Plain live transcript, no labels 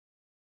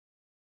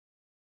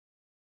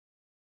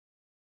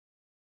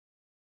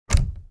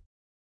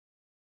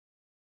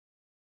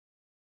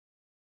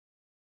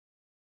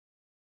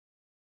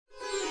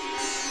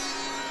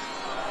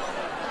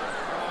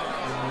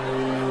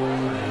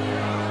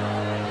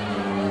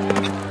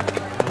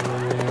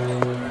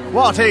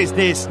What is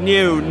this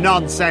new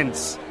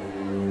nonsense?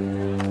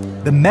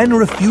 The men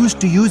refused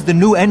to use the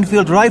new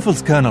Enfield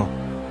rifles, Colonel.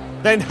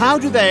 Then how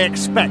do they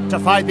expect to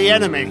fight the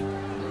enemy?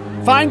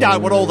 Find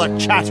out what all the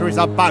chatter is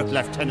about,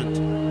 Lieutenant.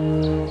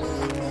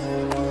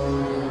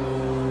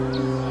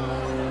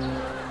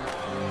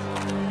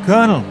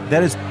 Colonel,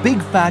 there is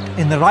big fat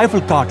in the rifle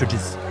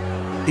cartridges.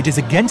 It is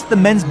against the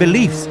men's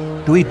beliefs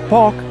to eat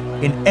pork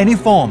in any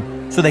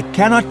form, so they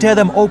cannot tear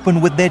them open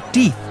with their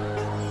teeth.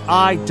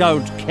 I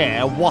don't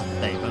care what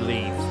they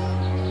believe.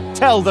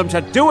 Tell them to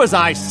do as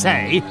I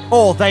say,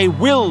 or they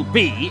will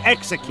be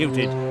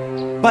executed.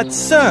 But,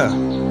 sir...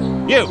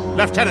 You,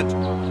 Lieutenant,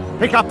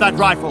 pick up that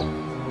rifle.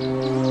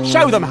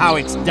 Show them how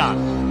it's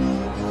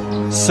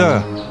done.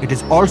 Sir, it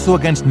is also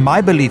against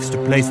my beliefs to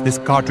place this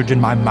cartridge in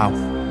my mouth.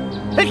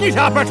 Pick it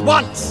up at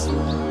once!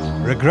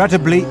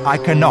 Regrettably, I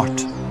cannot.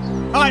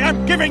 I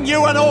am giving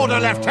you an order,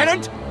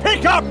 Lieutenant!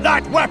 Pick up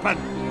that weapon!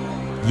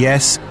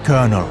 Yes,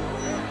 Colonel.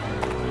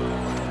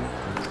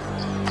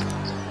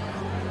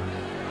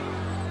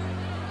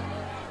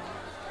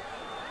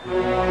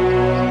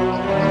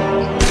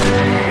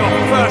 Your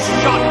first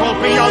shot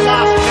will be your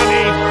last,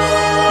 Naneed!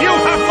 You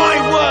have my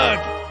word!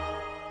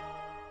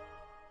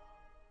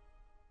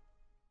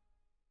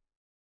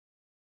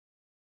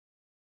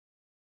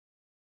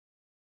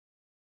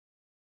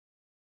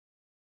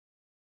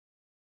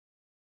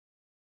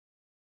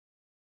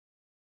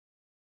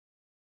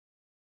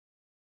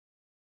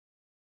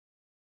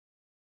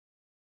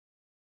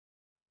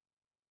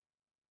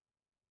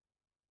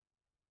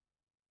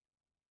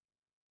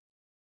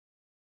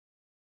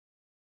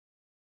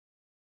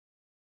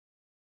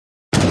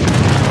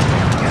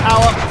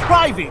 Our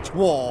private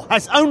war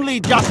has only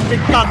just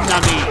begun,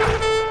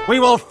 Naneed. We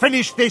will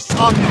finish this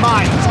on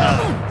my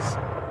terms.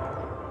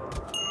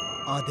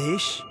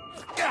 आदेश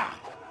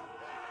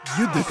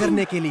युद्ध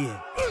करने के लिए.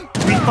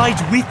 We fight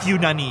with you,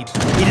 Naneed.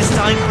 It is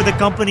time for the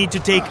company to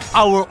take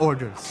our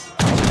orders.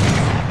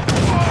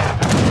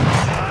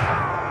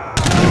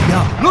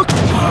 Look!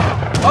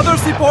 Other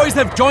sepoys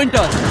have joined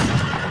us.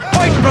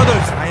 Fight,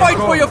 brothers! Fight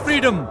for your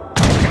freedom!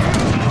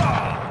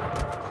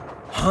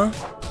 Huh?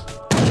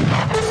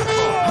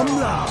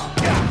 हमला!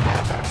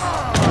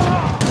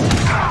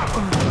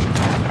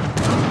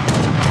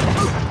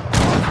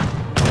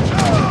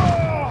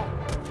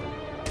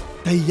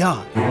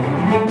 तैयार.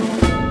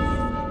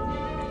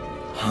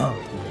 Huh?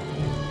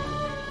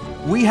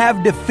 We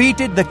have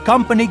defeated the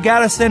company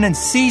garrison and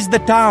seized the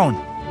town.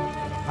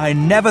 I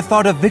never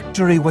thought a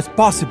victory was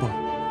possible.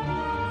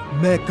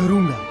 मैं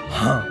करूंगा.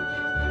 हाँ.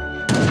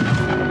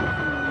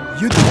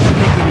 युद्ध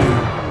करने के लिए.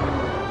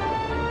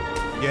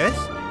 Yes?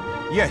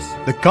 Yes.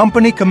 The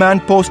company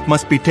command post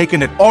must be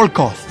taken at all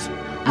costs.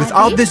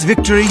 Without this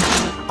victory,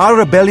 our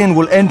rebellion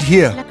will end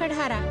here.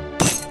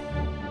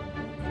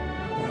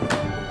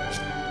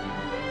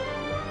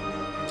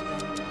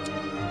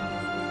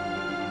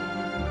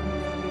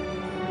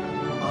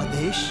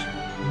 आदेश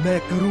मैं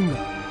करूंगा.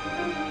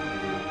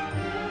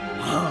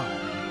 हाँ.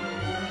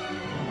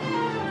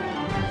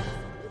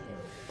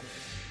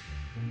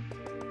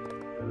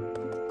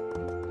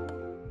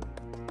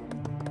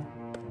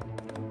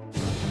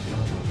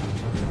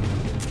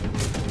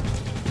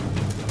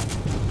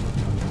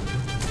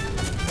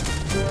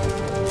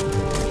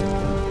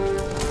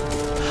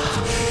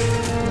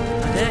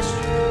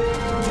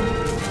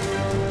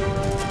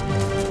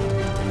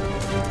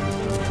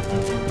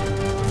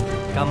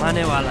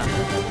 कमाने वाला.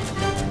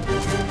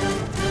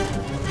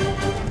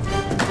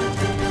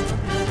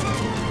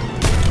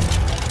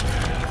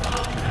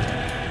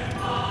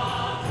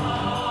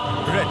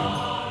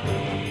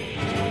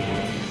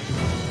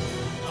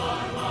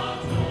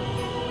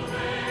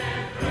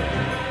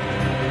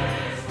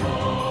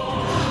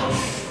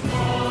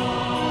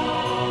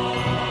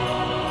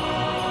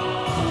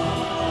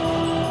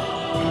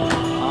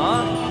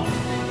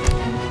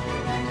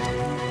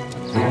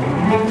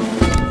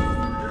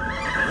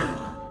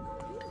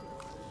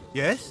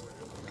 Yes?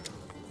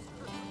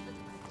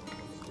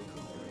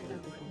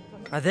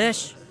 आदेश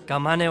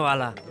कमाने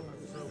वाला.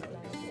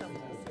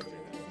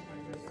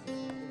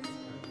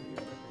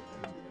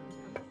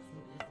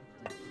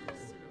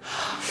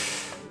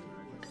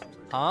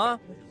 हाँ?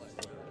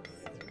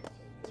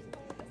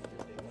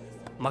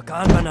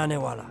 मकान बनाने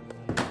वाला.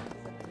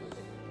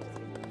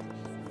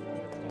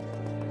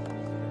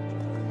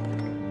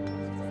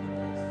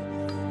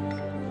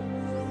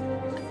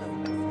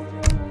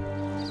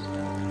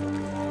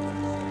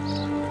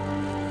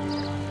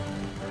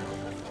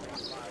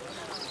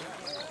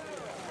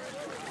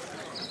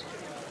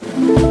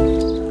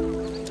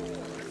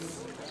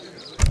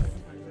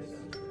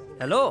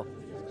 हेलो.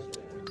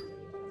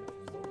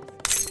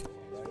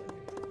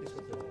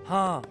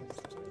 हाँ.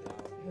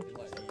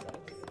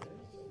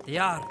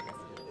 यार.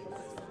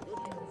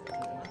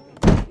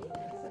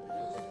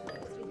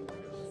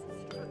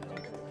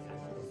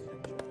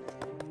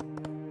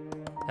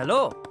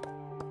 हेलो.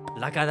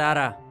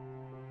 लगातारा.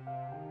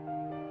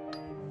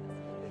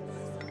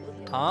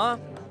 हाँ.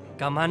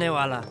 कमाने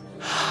वाला.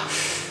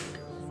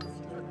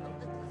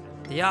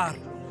 यार.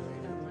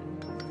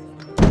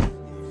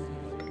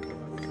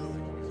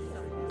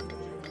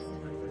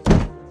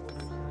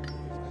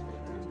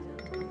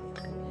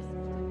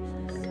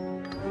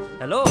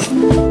 हेलो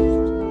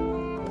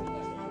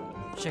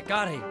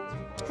शिकारी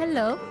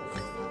हेलो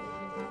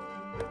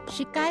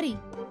शिकारी।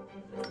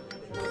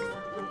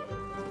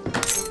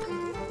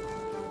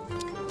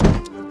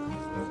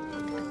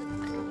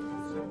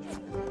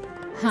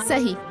 हाँ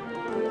सही।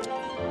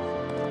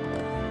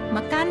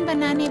 मकान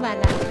बनाने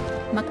वाला,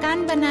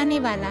 मकान बनाने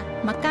वाला,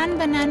 मकान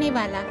बनाने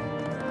वाला,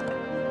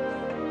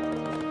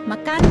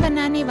 मकान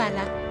बनाने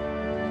वाला।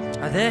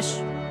 आदेश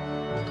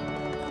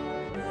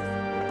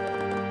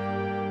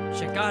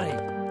शिकारी।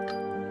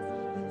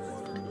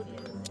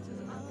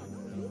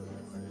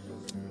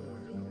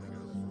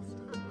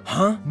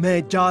 हाँ मैं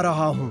जा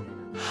रहा हूँ।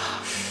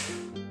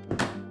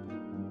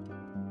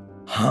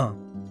 हाँ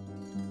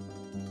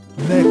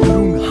मैं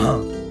करूँगा। हाँ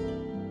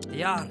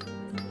तैयार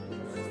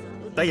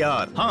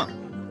तैयार। हाँ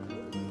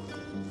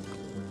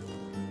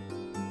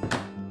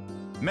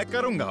मैं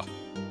करूंगा।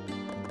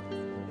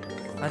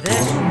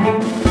 आदेश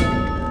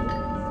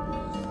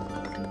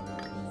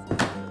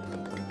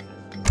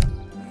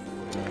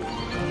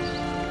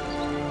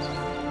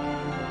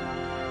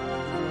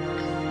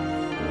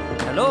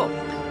हेलो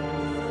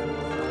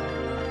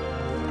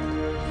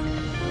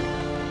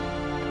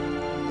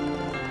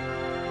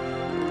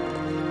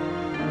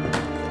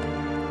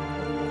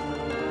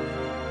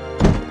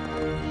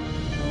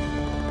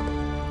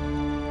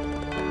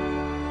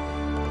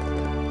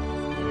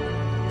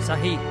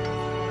सही।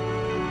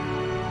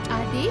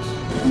 आदेश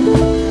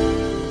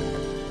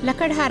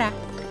लकड़हारा।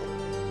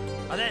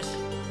 आदेश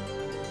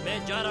मैं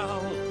जा रहा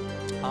हूँ।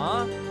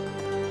 हाँ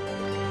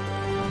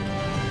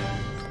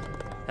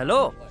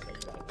हेलो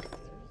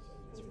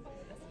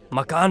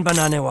मकान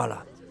बनाने वाला।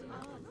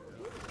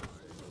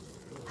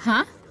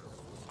 हाँ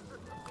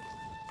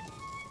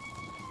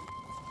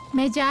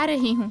मैं जा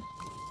रही हूँ।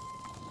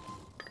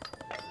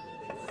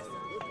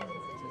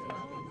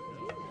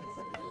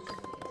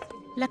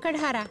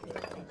 लकड़हारा।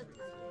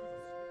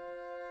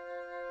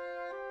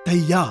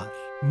 तैयार।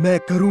 मैं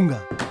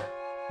करूँगा।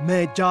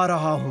 मैं जा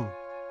रहा हूँ।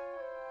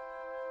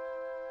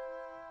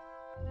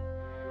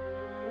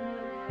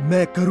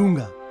 मैं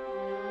करूँगा।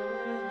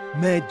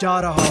 मैं जा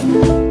रहा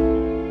हूँ।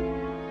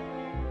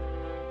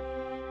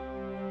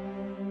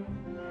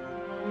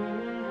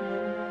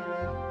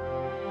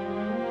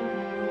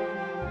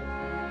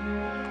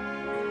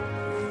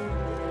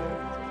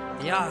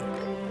 तैयार।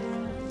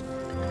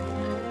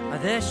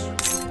 आदेश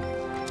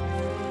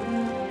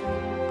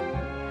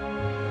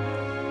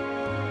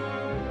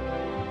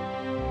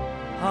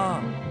हाँ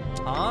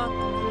हाँ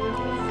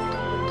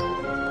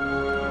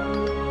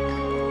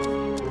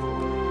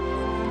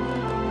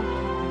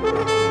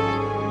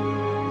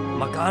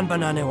मकान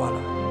बनाने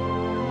वाला।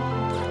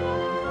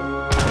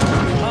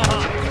 हाँ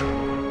हाँ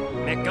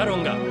मैं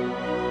करूँगा।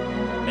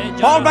 मैं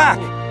जा Fall रहा back!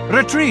 हूँ।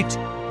 Retreat!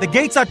 The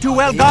gates are too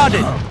well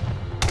guarded.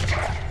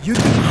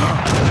 युद्ध। हाँ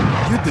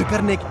युद्ध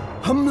करने की।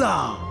 हमला।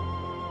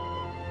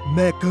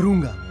 मैं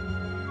करूँगा।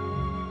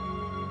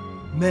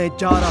 मैं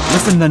जा रहा हूँ।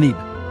 Listen,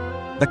 Nanib.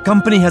 The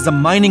company has a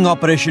mining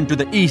operation to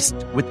the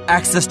east with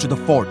access to the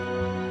fort.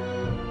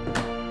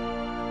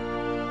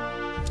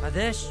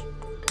 Adesh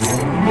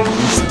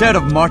Instead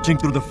of marching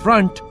through the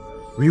front,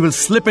 we will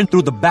slip in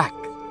through the back.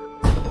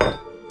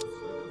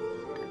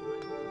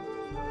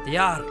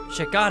 तैयार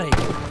शिकारी।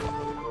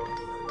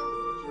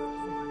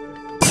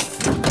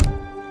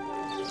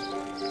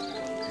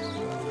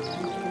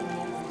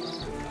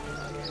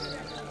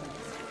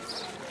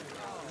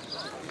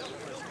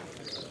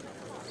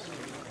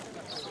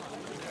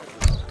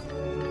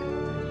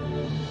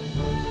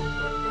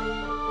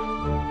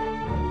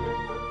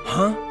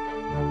 हाँ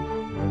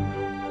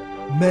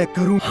मैं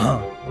करूँ। हाँ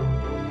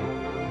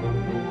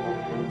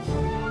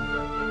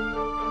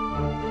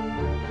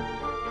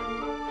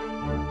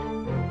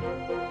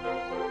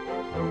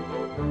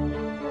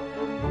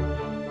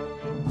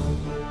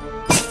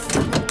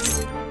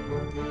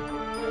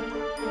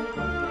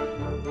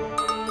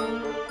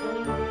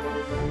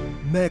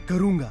मैं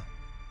करूँगा।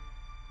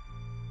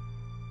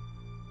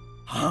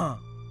 हाँ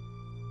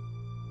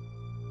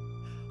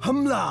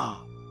हमला।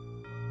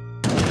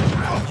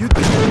 युद्ध।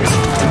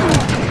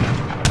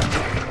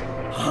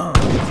 हाँ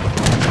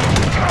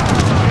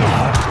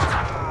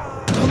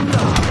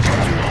हमला।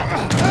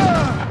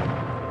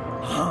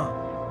 हाँ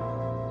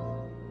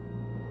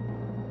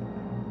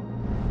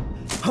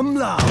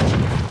हमला।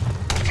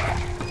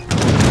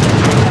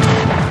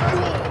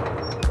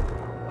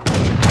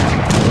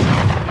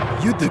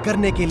 युद्ध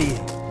करने के लिए।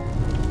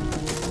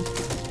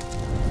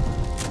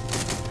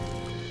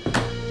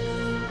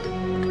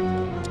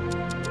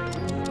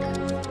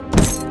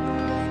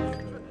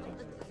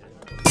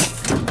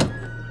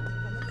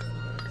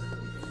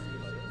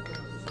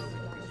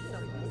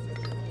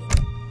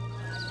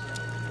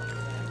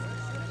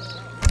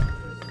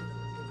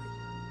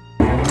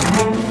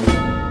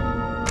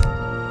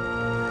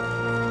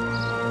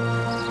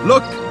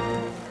 Look!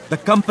 The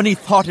company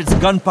thought its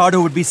gunpowder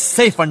would be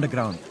safe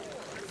underground.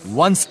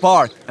 One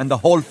spark and the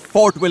whole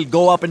fort will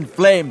go up in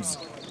flames.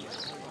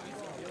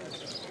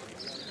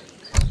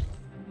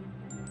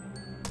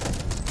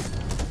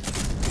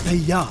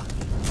 तैयार।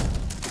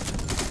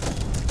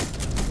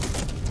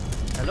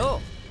 हेलो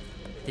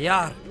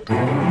तैयार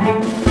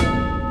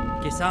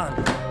किसान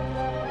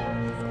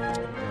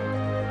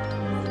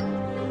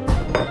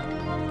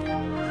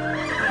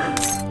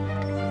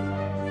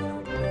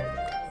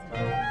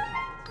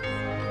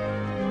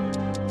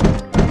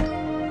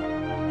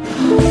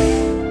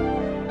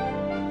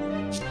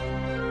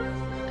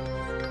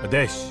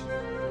आदेश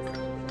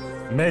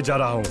मैं जा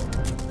रहा हूं।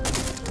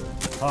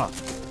 हाँ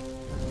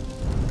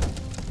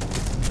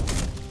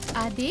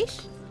आदेश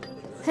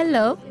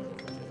हेलो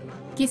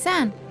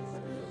किसान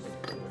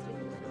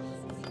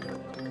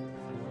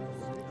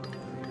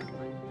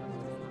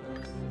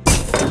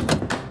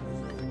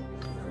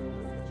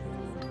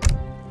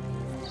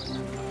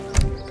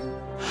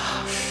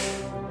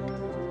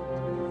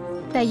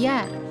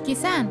तैयार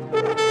किसान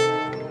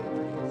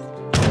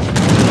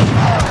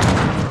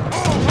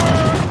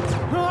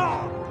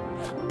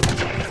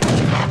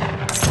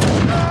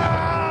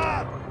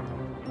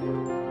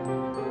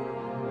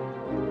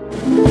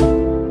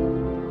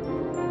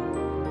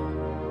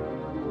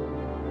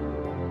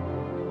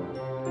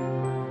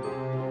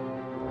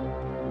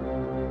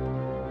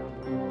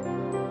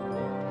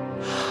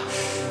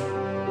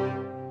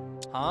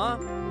हाँ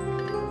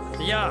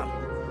तैयार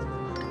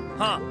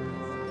हाँ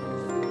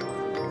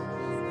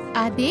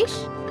आदेश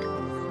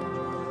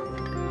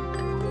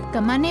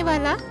कमाने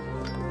वाला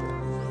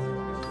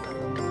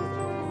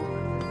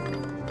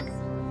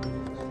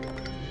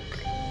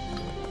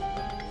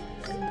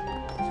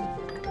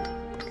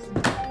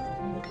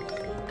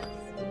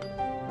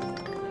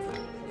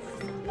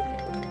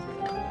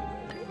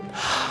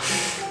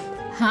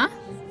हाँ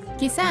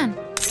किसान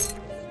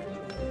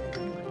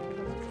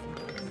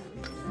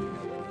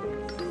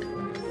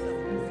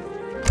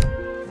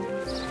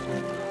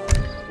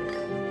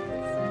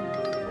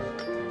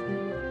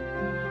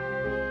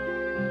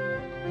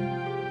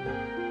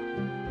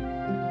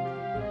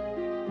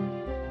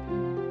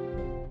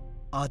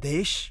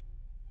आदेश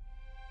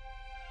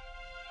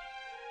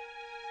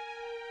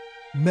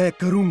मैं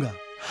करूंगा।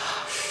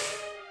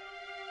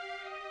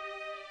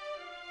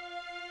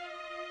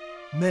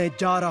 मैं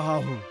जा रहा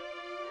हूं।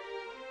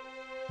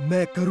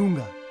 मैं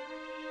करूंगा।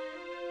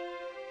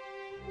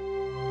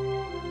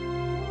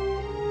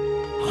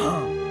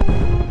 हाँ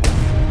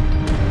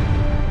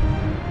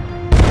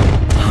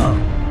हाँ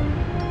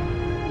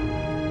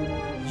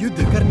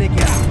युद्ध करने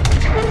के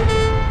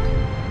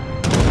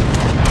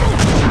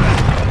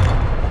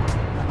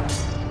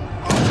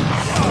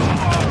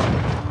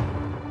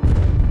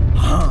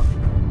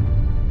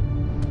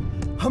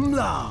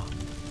हमला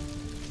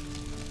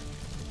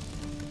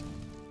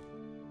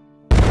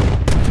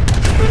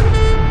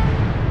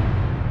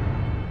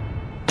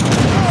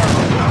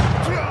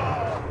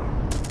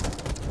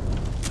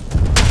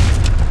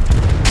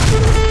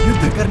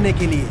युद्ध करने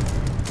के लिए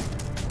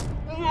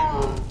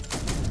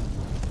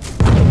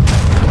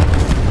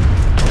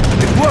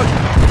It worked!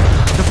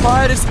 The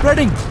fire is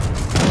spreading!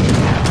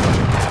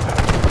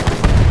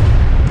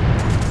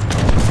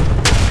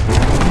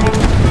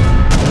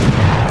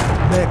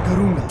 मैं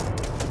करूंगा।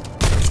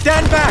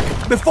 Stand back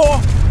before...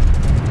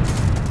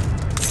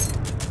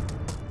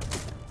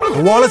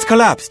 The wall has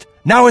collapsed.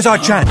 Now is our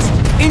chance.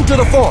 Into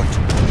the fort.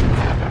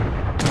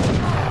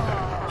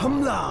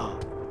 हमला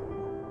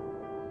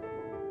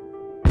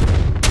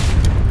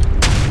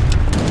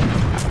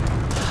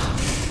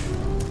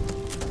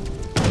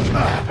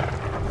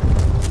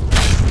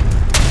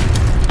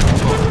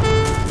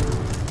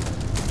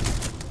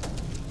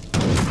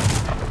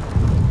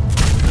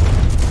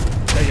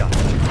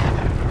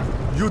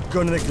युद्ध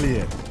करने के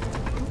लिए।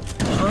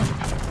 हाँ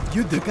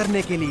युद्ध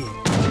करने के लिए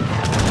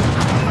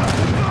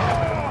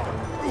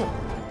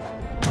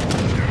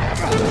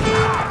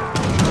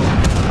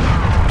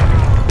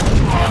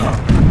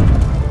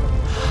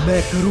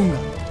मैं करूंगा।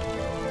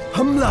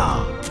 हमला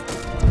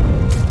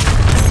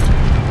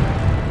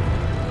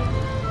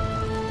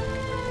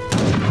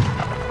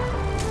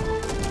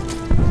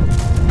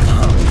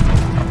हाँ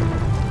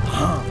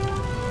हाँ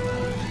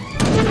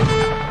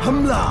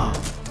हमला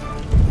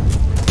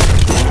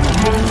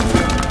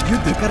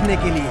युद्ध करने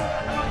के लिए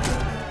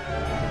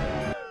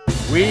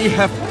We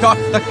have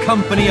taught the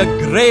company a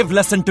grave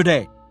lesson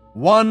today.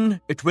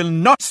 One it will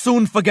not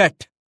soon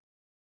forget.